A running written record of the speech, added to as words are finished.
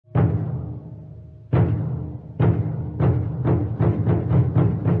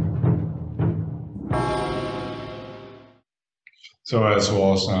So as I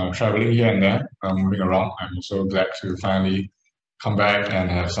was traveling here and there, moving around, I'm so glad to finally come back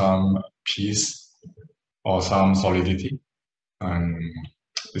and have some peace or some solidity. And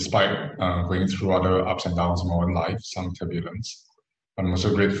despite going through other ups and downs in my own life, some turbulence, I'm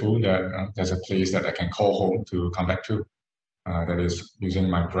also grateful that there's a place that I can call home to come back to. That is using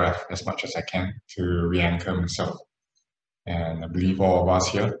my breath as much as I can to re-anchor myself. And I believe all of us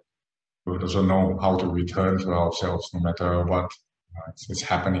here would also know how to return to ourselves no matter what is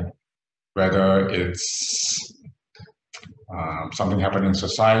happening, whether it's something happening in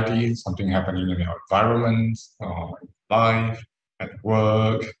society, something happening in your environment, life, at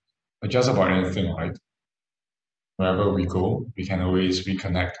work, or just about anything, right? Wherever we go, we can always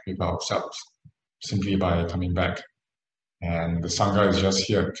reconnect with ourselves simply by coming back. And the Sangha is just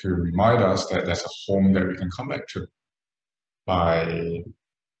here to remind us that there's a home that we can come back to by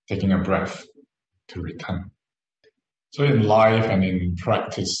taking a breath to return. So in life and in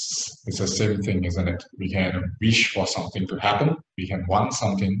practice, it's the same thing, isn't it? We can wish for something to happen, we can want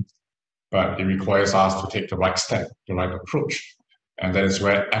something, but it requires us to take the right step, the right approach. And that is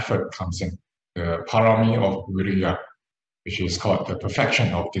where effort comes in. The parami of viriya, which is called the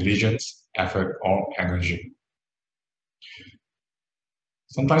perfection of diligence, effort, or energy.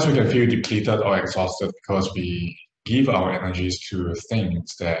 Sometimes we can feel depleted or exhausted because we give our energies to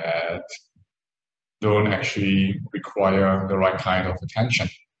things that don't actually require the right kind of attention.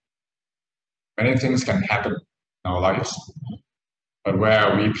 Many things can happen in our lives, but where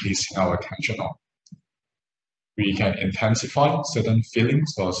are we placing our attention on? We can intensify certain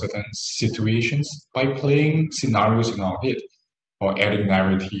feelings or certain situations by playing scenarios in our head or adding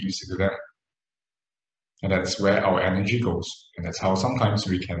narratives to them. And that's where our energy goes. And that's how sometimes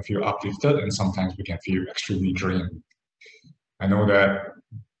we can feel uplifted and sometimes we can feel extremely drained. I know that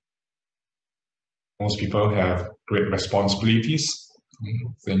most people have great responsibilities,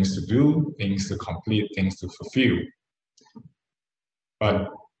 things to do, things to complete, things to fulfill.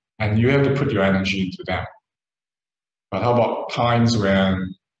 And you have to put your energy into them. But how about times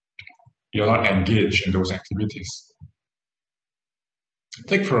when you're not engaged in those activities?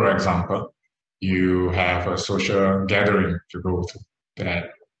 Take, for example, you have a social gathering to go to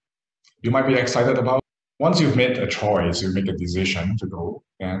that you might be excited about. Once you've made a choice, you make a decision to go,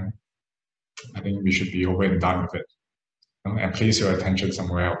 then I think we should be over and done with it, and place your attention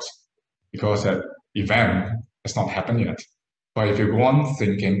somewhere else, because that event has not happened yet. But if you go on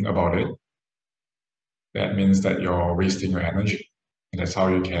thinking about it, that means that you're wasting your energy. And that's how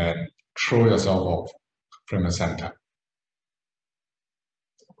you can throw yourself off from the center.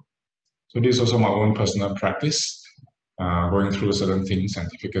 So this is also my own personal practice, going through certain things and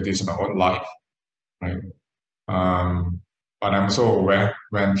difficulties in my own life, right? But I'm so aware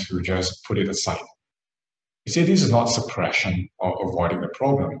when to just put it aside. You see, this is not suppression or avoiding the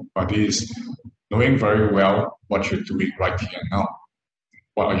problem, but this is knowing very well what you're doing right here and now.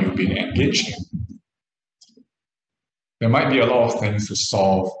 What are you being engaged in? There might be a lot of things to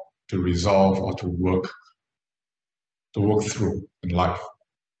solve, to resolve, or to work through in life.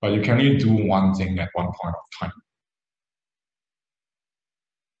 But you can only do one thing at one point of time.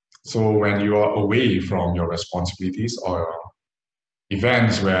 So when you are away from your responsibilities or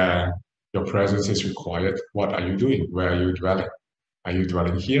events where your presence is required, what are you doing? Where are you dwelling? Are you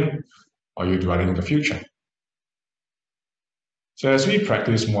dwelling here? Or are you dwelling in the future? So as we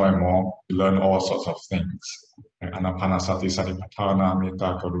practice more and more, we learn all sorts of things. Like Anapanasati, Satipatthana,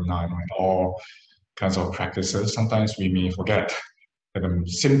 Metta, Karuna, and all kinds of practices. Sometimes we may forget that the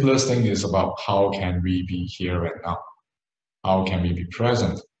simplest thing is about how can we be here and now? How can we be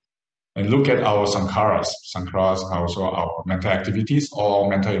present? And look at our sankharas. Sankharas are also our mental activities or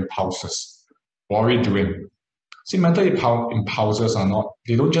mental impulses. What are we doing? See, mental impulses are not,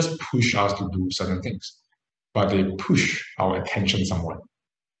 they don't just push us to do certain things, but they push our attention somewhere.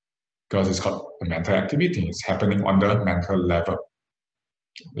 Because it's called a mental activity. It's happening on the mental level.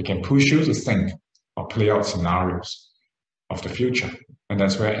 They can push you to think or play out scenarios of the future. And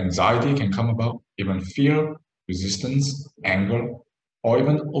that's where anxiety can come about, even fear, resistance, anger, or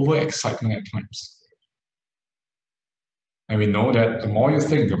even overexcitement at times. And we know that the more you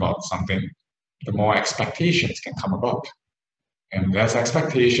think about something, the more expectations can come about. And there's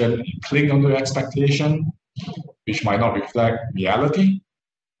expectation, you cling onto expectation, which might not reflect reality.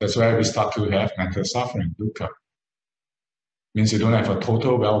 That's where we start to have mental suffering, dukkha. Means you don't have a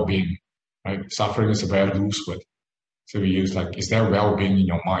total well-being, right? Suffering is a very loose word. So we use like, is there well-being in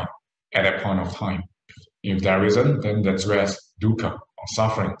your mind at that point of time? If there isn't, then that's where dukkha or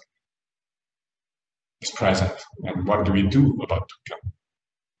suffering is present. And what do we do about dukkha?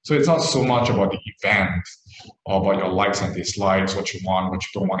 So it's not so much about the event or about your likes and dislikes, what you want, what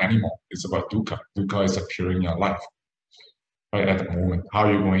you don't want anymore. It's about dukkha. Dukkha is appearing in your life right at the moment. How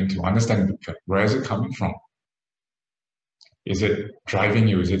are you going to understand dukkha? Where is it coming from? Is it driving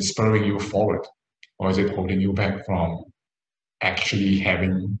you? Is it spurring you forward? Or is it holding you back from actually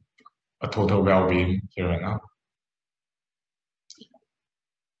having a total well-being here and now?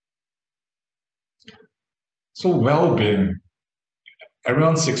 So well-being,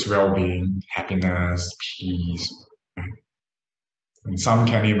 everyone seeks well-being, happiness, peace. And some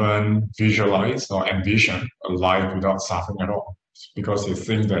can even visualize or envision a life without suffering at all because they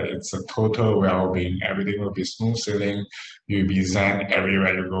think that it's a total well-being. Everything will be smooth sailing. You'll be zen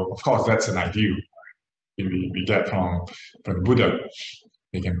everywhere you go. Of course, that's an ideal we get from Buddha.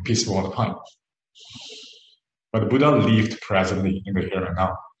 They can be peaceful all the time. But the Buddha lived presently in the here and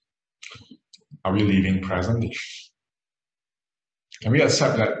now. Are we living presently? Can we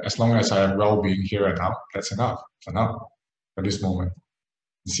accept that as long as I have well-being here and now, that's enough for this moment?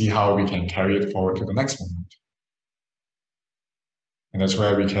 See how we can carry it forward to the next moment. And that's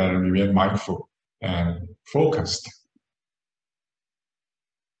where we can remain mindful and focused.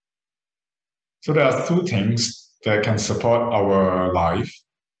 So there are two things that can support our life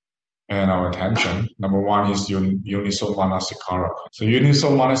and our attention. Number one is Yoniso Manasikara. So Yoniso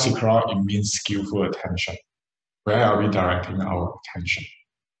Manasikara, it means skillful attention. Where are we directing our attention?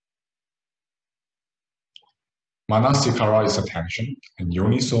 Manasikara is attention, and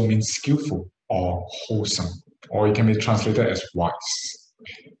Yoniso means skillful or wholesome, or it can be translated as wise.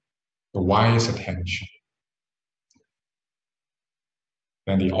 The wise attention.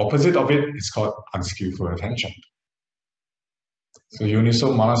 Then the opposite of it is called unskillful attention. So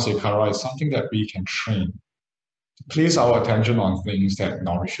Yoniso Manasikara is something that we can train. Place our attention on things that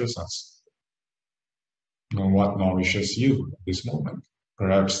nourishes us. Know what nourishes you at this moment.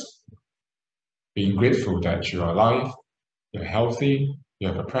 Perhaps being grateful that you are alive, you're healthy, you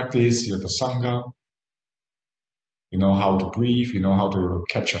have a practice, you have a sangha, you know how to breathe, you know how to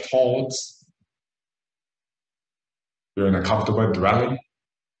catch your thoughts, you're in a comfortable dwelling,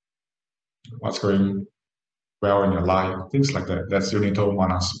 what's going well in your life, things like that. That's Yoniso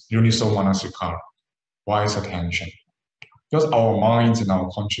Manasikara, wise attention. Because our minds and our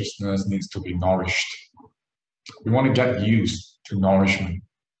consciousness needs to be nourished. We want to get used to nourishment.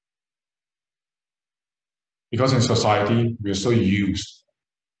 Because in society, we're so used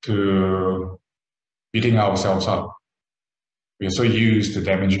to beating ourselves up. We're so used to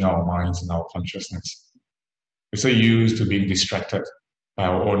damaging our minds and our consciousness. We're so used to being distracted by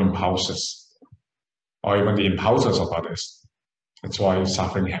our own impulses, or even the impulses of others. That's why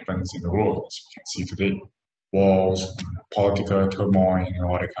suffering happens in the world, as you can see today. Wars, political turmoil, and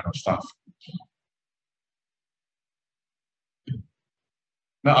all that kind of stuff.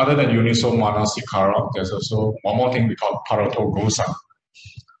 Now, other than Yoniso Manasikara, there's also one more thing we call Parato Gosa.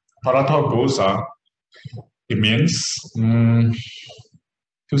 Parato Gosa, it means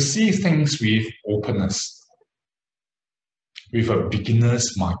to see things with openness, with a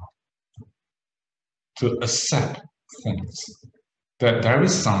beginner's mind, to accept things, that there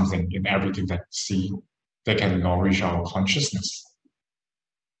is something in everything that we see that can nourish our consciousness.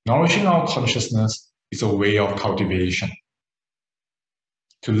 Nourishing our consciousness is a way of cultivation.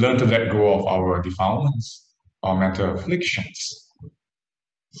 To learn to let go of our defilements, our mental afflictions,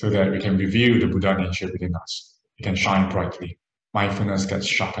 so that we can reveal the Buddha nature within us. We can shine brightly. Mindfulness gets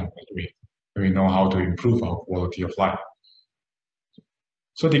sharpened that way. We know how to improve our quality of life.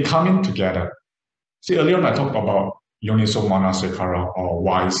 So they come in together. See, earlier on I talked about Yoniso Manasikara, or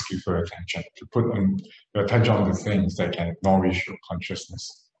wise, skillful attention, to put your attention on the things that can nourish your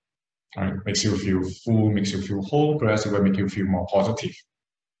consciousness. Right? Makes you feel full, makes you feel whole, perhaps it will make you feel more positive.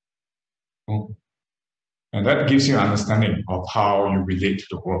 And that gives you an understanding of how you relate to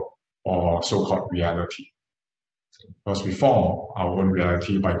the world, or so-called reality. Because we form our own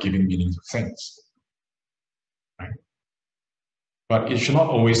reality by giving meaning to things. Right? But it should not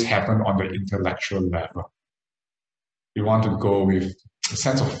always happen on the intellectual level. We want to go with a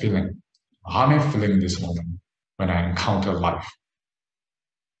sense of feeling. How am I feeling in this moment when I encounter life?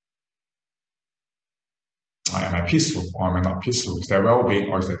 Am I peaceful or am I not peaceful? Is there well-being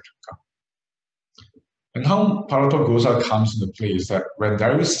or is there dukkha? And how Parato Gosa comes into play is that when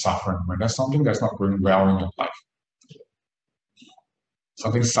there is suffering, when there's something that's not going well in your life,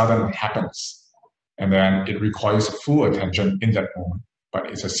 something sudden happens, and then it requires full attention in that moment. But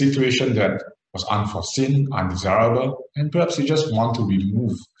it's a situation that was unforeseen, undesirable, and perhaps you just want to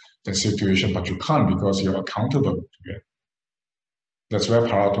remove the situation, but you can't because you're accountable to it. That's where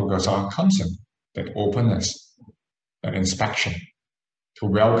Parato Gosa comes in, that openness, that inspection, to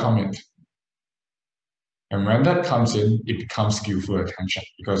welcome it. And when that comes in, it becomes skillful attention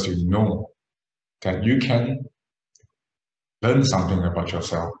because you know that you can learn something about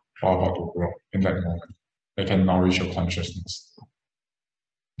yourself or about the world in that moment. It can nourish your consciousness.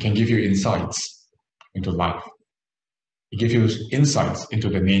 It can give you insights into life. It gives you insights into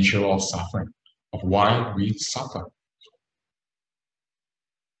the nature of suffering, of why we suffer.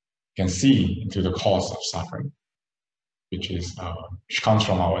 You can see into the cause of suffering, which comes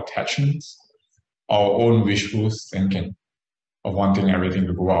from our attachments, our own wishful thinking of wanting everything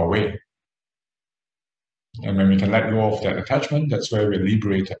to go our way. And when we can let go of that attachment, that's where we're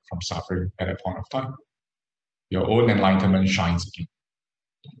liberated from suffering at that point of time. Your own enlightenment shines again.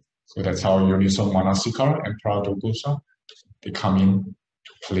 So that's how Yoniso Manasikara and Pradadosa, they come in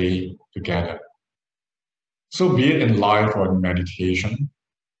to play together. So be it in life or in meditation,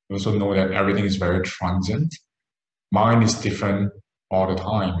 you also know that everything is very transient. Mind is different all the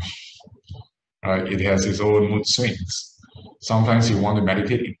time. Right? It has its own mood swings. Sometimes you want to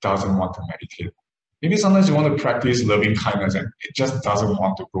meditate, it doesn't want to meditate. Maybe sometimes you want to practice loving kindness and it just doesn't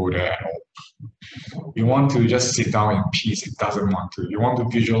want to go there at all. You want to just sit down in peace, it doesn't want to. You want to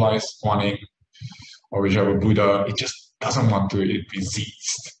visualize Guan Yin or whichever Buddha, it just doesn't want to, it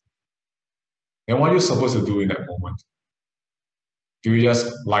resists. Then what are you supposed to do in that moment? Do you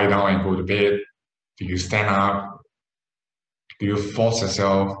just lie down and go to bed? Do you stand up? Do you force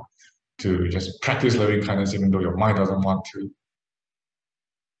yourself to just practice loving kindness even though your mind doesn't want to?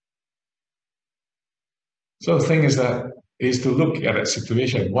 So the thing is to look at that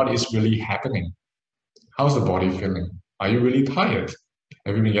situation. What is really happening? How's the body feeling? Are you really tired?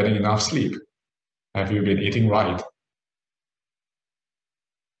 Have you been getting enough sleep? Have you been eating right?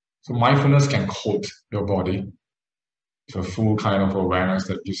 So mindfulness can coat your body to a full kind of awareness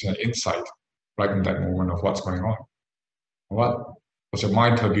that gives you an insight right in that moment of what's going on. What was your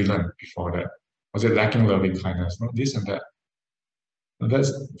mind turbulent before that? Was it lacking loving kindness? No, this and that. And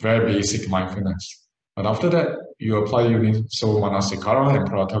that's very basic mindfulness. But after that, you apply Yoniso Manasikara and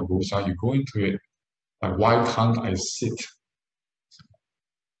Pradadosa, you go into it. Like, why can't I sit?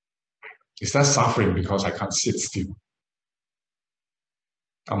 Is that suffering because I can't sit still?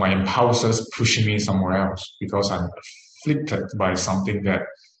 Are my impulses pushing me somewhere else because I'm afflicted by something that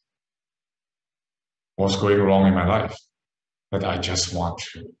was going wrong in my life that I just want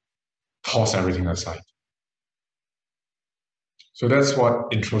to toss everything aside? So that's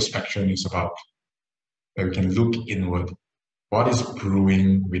what introspection is about. That we can look inward. What is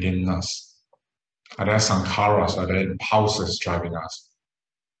brewing within us? Are there sankharas? Are there impulses driving us?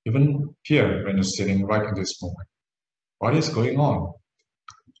 Even here, when you're sitting right in this moment, what is going on?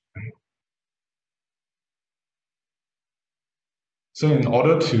 So in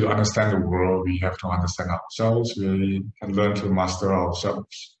order to understand the world, we have to understand ourselves. We can learn to master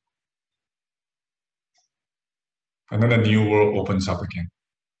ourselves. And then a new world opens up again.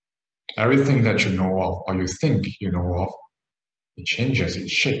 Everything that you know of, or you think you know of, it changes, it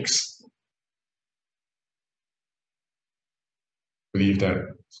shakes. I believe that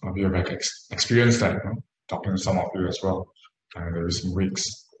some of you have experienced that, talking to some of you as well in the recent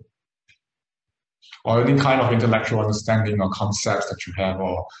weeks. Or any kind of intellectual understanding or concepts that you have,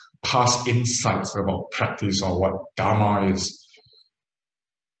 or past insights about practice or what dharma is.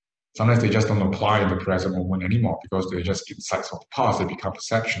 Sometimes they just don't apply in the present moment anymore because they're just insights of the past, they become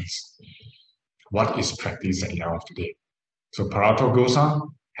perceptions. What is practice at the end of the day? So Pradadosa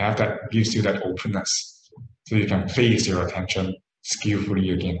gives you that openness. So you can place your attention skillfully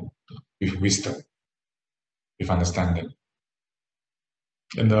again with wisdom, with understanding.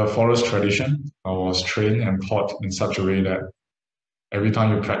 In the forest tradition, I was trained and taught in such a way that every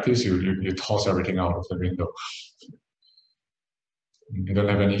time you practice, you toss everything out of the window. You don't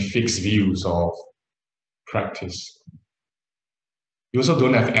have any fixed views of practice. You also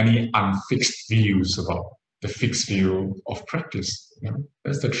don't have any unfixed views about the fixed view of practice.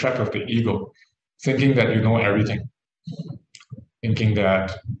 That's the trap of the ego, thinking that you know everything, thinking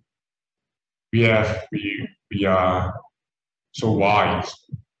that we are so wise,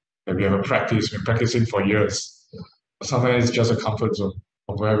 that we have a practice, we've been practicing for years. Sometimes it's just a comfort zone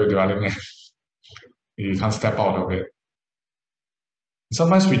of where we're dwelling in. You can't step out of it.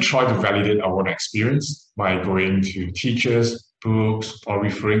 Sometimes we try to validate our own experience by going to teachers, books, or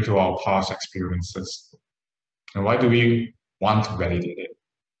referring to our past experiences. And why do we want to validate it?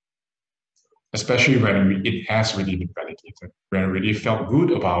 Especially when it has really been validated, when we really felt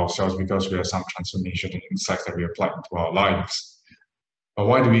good about ourselves because we have some transformation and insights that we applied into our lives. But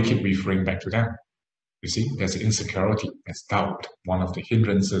why do we keep referring back to them? You see, there's insecurity, there's doubt, one of the 5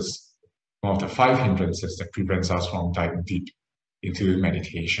 hindrances that prevents us from diving deep. into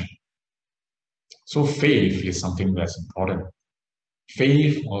meditation. So faith is something that's important.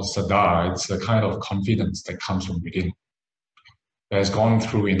 Faith or saddha, it's the kind of confidence that comes from within, that has gone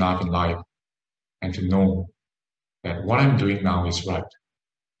through enough in life and to know that what I'm doing now is right.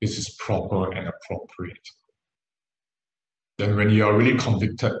 This is proper and appropriate. Then when you are really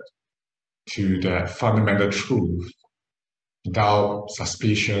convicted to that fundamental truth, doubt,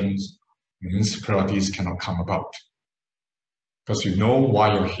 suspicions, and insecurities cannot come about. Because you know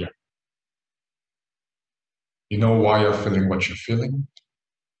why you're here. You know why you're feeling what you're feeling.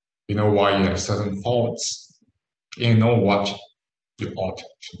 You know why you have certain thoughts. You know what you ought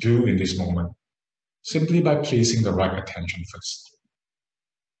to do in this moment, simply by placing the right attention first.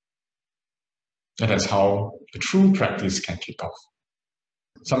 And that's how the true practice can kick off.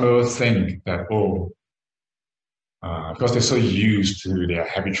 Some people think that, because they're so used to their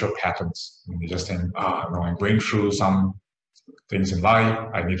habitual patterns, and they just think, no, I'm going through some things in life,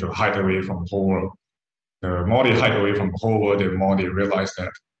 I need to hide away from the whole world. The more they hide away from the whole world, the more they realize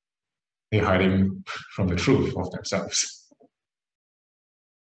that they're hiding from the truth of themselves.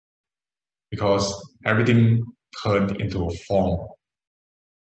 Because everything turned into a form.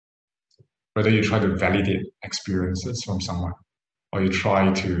 Whether you try to validate experiences from someone, or you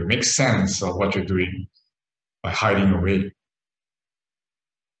try to make sense of what you're doing by hiding away,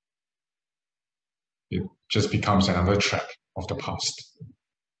 it just becomes another trap of the past.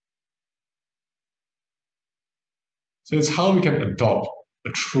 So it's how we can adopt a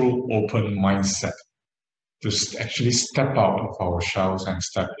true open mindset to actually step out of our shells and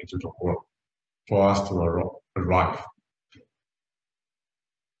step into the world for us to arrive.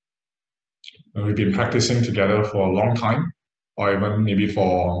 And we've been practicing together for a long time, or even maybe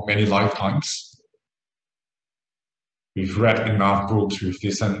for many lifetimes. We've read enough books, we've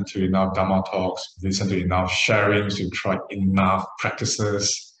listened to enough dharma talks, listened to enough sharings, we've tried enough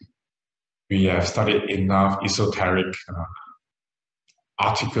practices. We have studied enough esoteric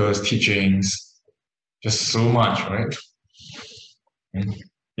articles, teachings, just so much, right?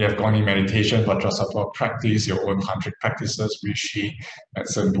 You have gone in meditation, Vajrasattva practice, your own tantric practices, Rishi,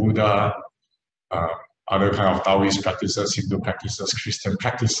 medicine, Buddha, other kind of Taoist practices, Hindu practices, Christian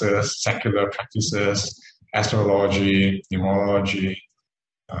practices, secular practices, astrology, numerology,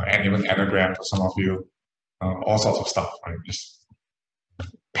 and even anagram for some of you, all sorts of stuff, right? Just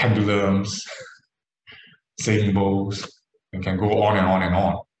pendulums, symbols, you can go on and on and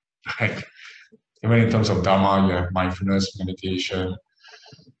on, right? Even in terms of Dharma, you have mindfulness, meditation,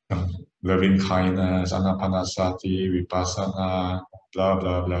 loving kindness, anapanasati, vipassana, blah,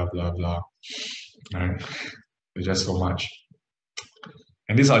 blah, blah, blah, blah. Right? There's just so much.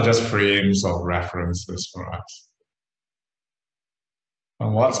 And these are just frames of references for us.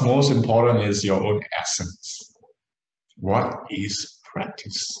 And what's most important is your own essence. What is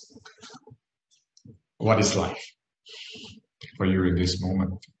practice? What is life for you in this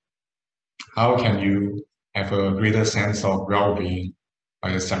moment? How can you have a greater sense of well-being by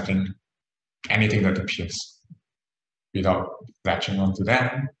accepting anything that appears without latching onto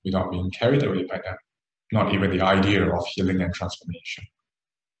them, without being carried away by them, not even the idea of healing and transformation?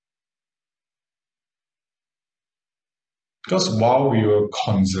 Because while we were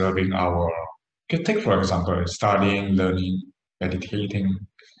conserving take for example, studying, learning, meditating,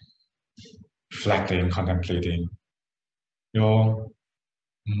 reflecting, contemplating, you're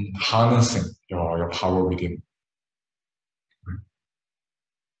harnessing your power within.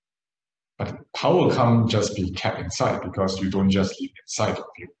 But power can't just be kept inside, because you don't just live inside of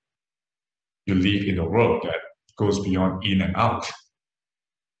you. You live in a world that goes beyond in and out.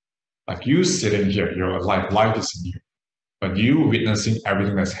 Like you sitting here, you're alive, life is in you. But you witnessing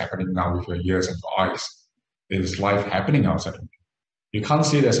everything that's happening now with your ears and your eyes, there's life happening outside of you. You can't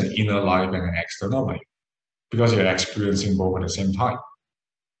see there's an inner life and an external life, because you're experiencing both at the same time.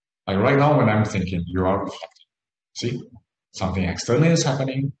 Like right now when I'm thinking, you are reflecting. See, something external is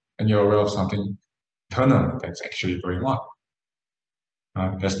happening, and you're aware of something internal that's actually going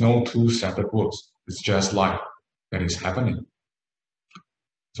on. There's no two separate worlds. It's just life that is happening.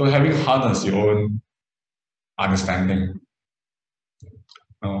 So having harnessed your own understanding,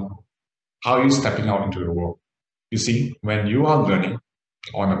 how are you stepping out into the world? You see, when you are learning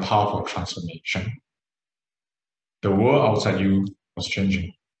on a path of transformation, the world outside you was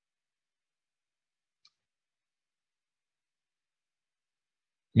changing.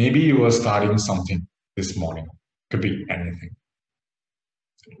 Maybe you were starting something this morning. Could be anything.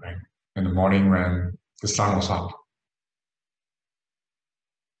 Right? In the morning when the sun was up.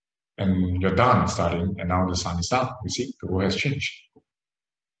 And you're done studying, and now the sun is down. You see, the world has changed.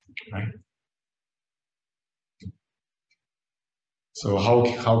 Right? So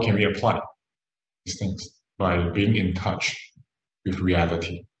how can we apply these things? By being in touch with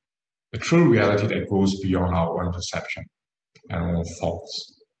reality, the true reality that goes beyond our own perception and our own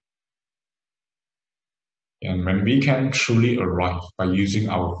thoughts. And when we can truly arrive by using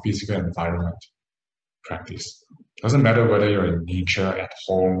our physical environment practice, doesn't matter whether you're in nature, at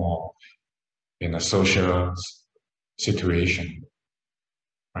home, or in a social situation,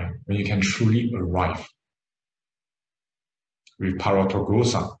 right? When you can truly arrive with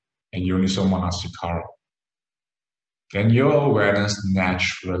Paratogosa and Yoniso Manasikara, then your awareness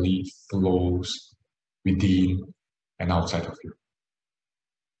naturally flows within and outside of you.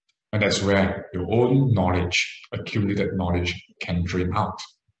 And that's where your own knowledge, accumulated knowledge, can drain out,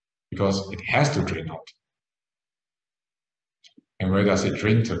 because it has to drain out. And where does it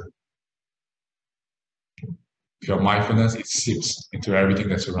drain to? With your mindfulness, it seeps into everything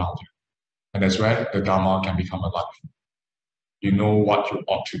that's around you. And that's where the dharma can become alive. You know what you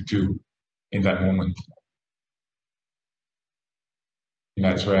ought to do in that moment. And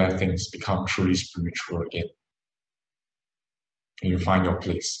that's where things become truly spiritual again. And you find your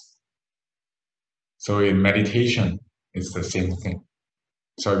place. So in meditation, it's the same thing.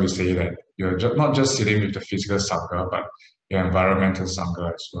 So we say that you're not just sitting with the physical sangha, but your environmental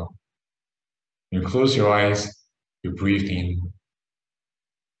sangha as well. You close your eyes, you breathe in.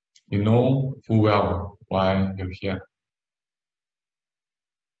 You know full well why you're here.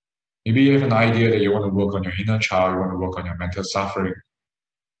 Maybe you have an idea that you want to work on your inner child, you want to work on your mental suffering,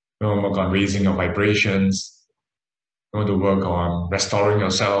 you want to work on raising your vibrations, you want to work on restoring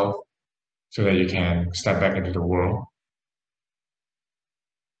yourself so that you can step back into the world.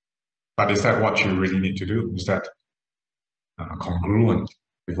 But is that what you really need to do? Is that congruent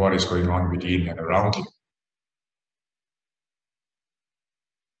with what is going on within and around you?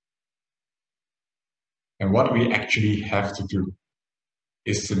 And what we actually have to do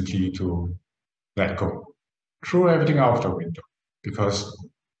is simply to let go. Throw everything out of the window, because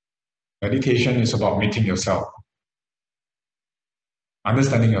meditation is about meeting yourself,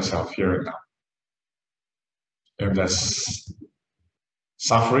 understanding yourself here and now. If there's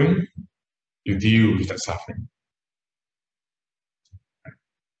suffering, you deal with that suffering.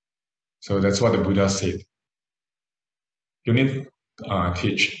 So that's what the Buddha said. You need to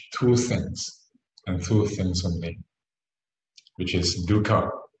teach two things, and two things only, which is dukkha,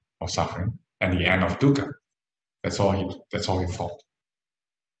 or suffering, and the end of dukkha. That's all he thought.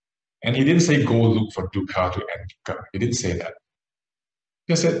 And he didn't say go look for dukkha to end dukkha. He didn't say that.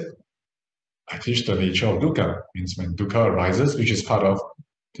 He said, I teach the nature of dukkha. Means when dukkha arises, which is part of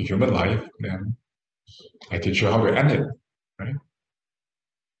the human life, then I teach you how to end it, right?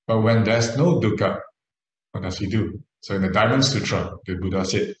 But when there's no dukkha, what does he do? So in the Diamond Sutra, the Buddha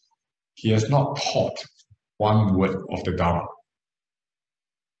said, he has not taught one word of the Dharma.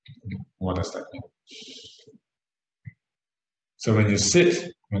 What does that mean? So when you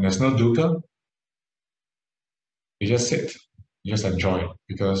sit, when there's no dukkha, you just sit, you just enjoy,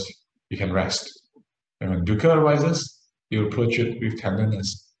 because you can rest. And when dukkha arises, you approach it with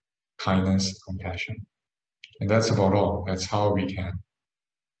tenderness, kindness, compassion. And that's about all. That's how we can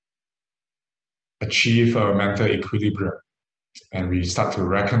achieve a mental equilibrium. And we start to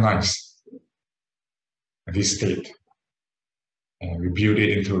recognize this state. And we build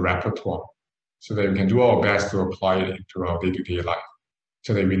it into a repertoire so that we can do our best to apply it into our day-to-day life.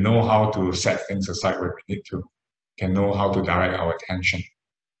 So that we know how to set things aside where we need to, can know how to direct our attention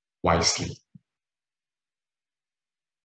wisely.